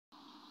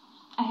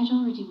I had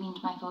already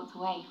weaned my thoughts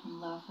away from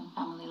love and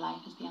family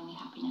life as the only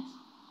happiness.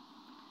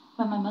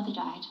 When my mother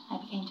died, I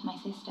became to my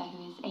sister,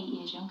 who is 8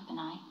 years younger than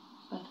I,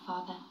 both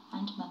father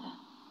and mother.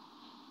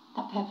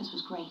 That purpose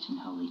was great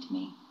and holy to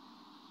me.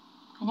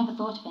 I never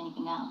thought of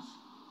anything else.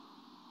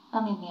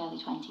 Only in the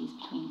early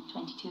 20s, between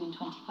 22 and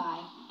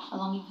 25, a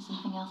longing for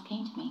something else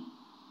came to me.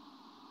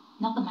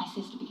 Not that my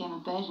sister became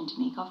a burden to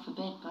me, God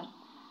forbid, but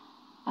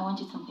I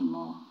wanted something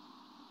more.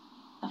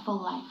 A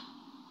full life,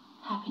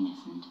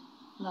 happiness and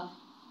love.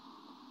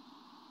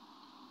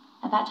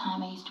 At that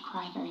time I used to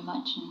cry very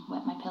much and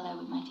wet my pillow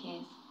with my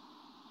tears.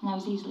 And I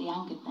was easily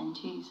angered then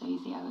too, so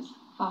easy I was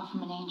far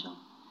from an angel.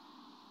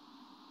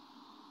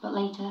 But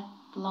later,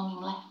 the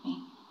longing left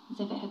me, as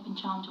if it had been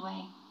charmed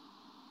away.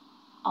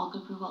 Olga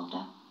grew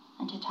older,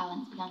 and her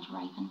talents began to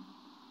ripen,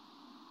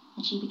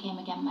 and she became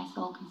again my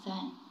sole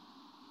concern.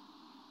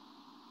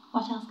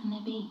 What else can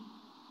there be?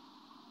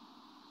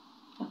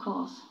 Of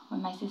course,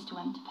 when my sister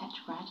went to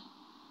Petrograd,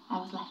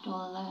 I was left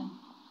all alone.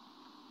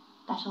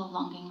 That old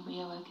longing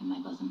reawoke in my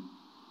bosom.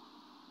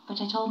 But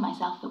I told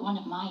myself that one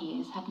of my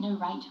years had no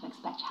right to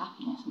expect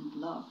happiness and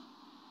love.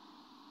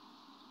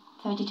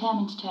 So I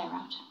determined to tear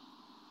out,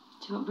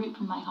 to uproot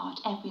from my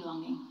heart every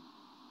longing.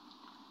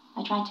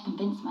 I tried to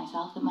convince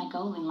myself that my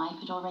goal in life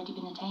had already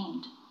been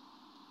attained,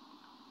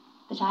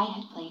 that I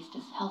had placed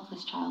this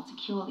helpless child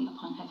securely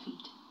upon her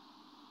feet.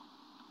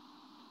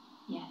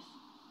 Yes,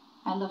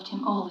 I loved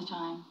him all the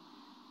time,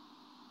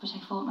 but I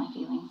fought my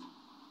feelings.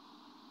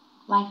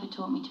 Life had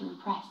taught me to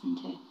repress and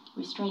to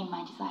restrain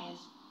my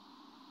desires.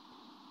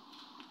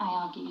 I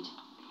argued,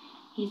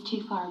 he is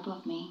too far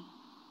above me,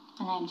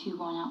 and I am too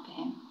worn out for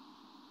him.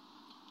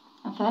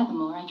 And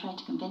furthermore, I tried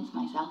to convince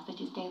myself that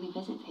his daily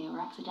visits here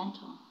were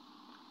accidental,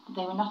 that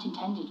they were not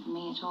intended for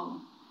me at all,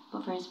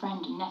 but for his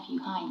friend and nephew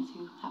Heinz,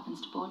 who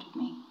happens to board with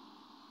me.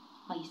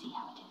 Well, you see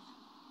how it is.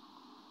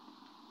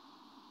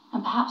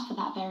 And perhaps for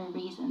that very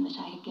reason that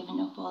I had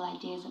given up all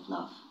ideas of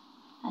love,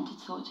 and had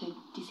sought to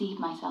deceive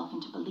myself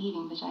into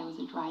believing that I was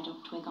a dried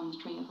up twig on the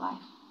tree of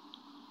life.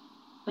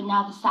 But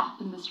now the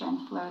sap and the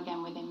strength flow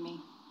again within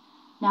me.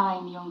 Now I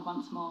am young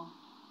once more.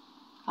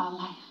 Our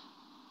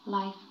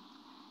life,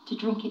 to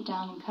drink it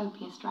down in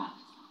copious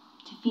draughts,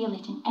 to feel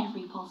it in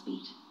every pulse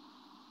beat.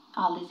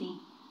 Our Lizzie,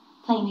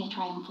 play me a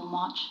triumphal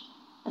march,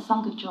 a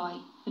song of joy,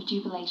 of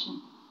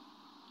jubilation,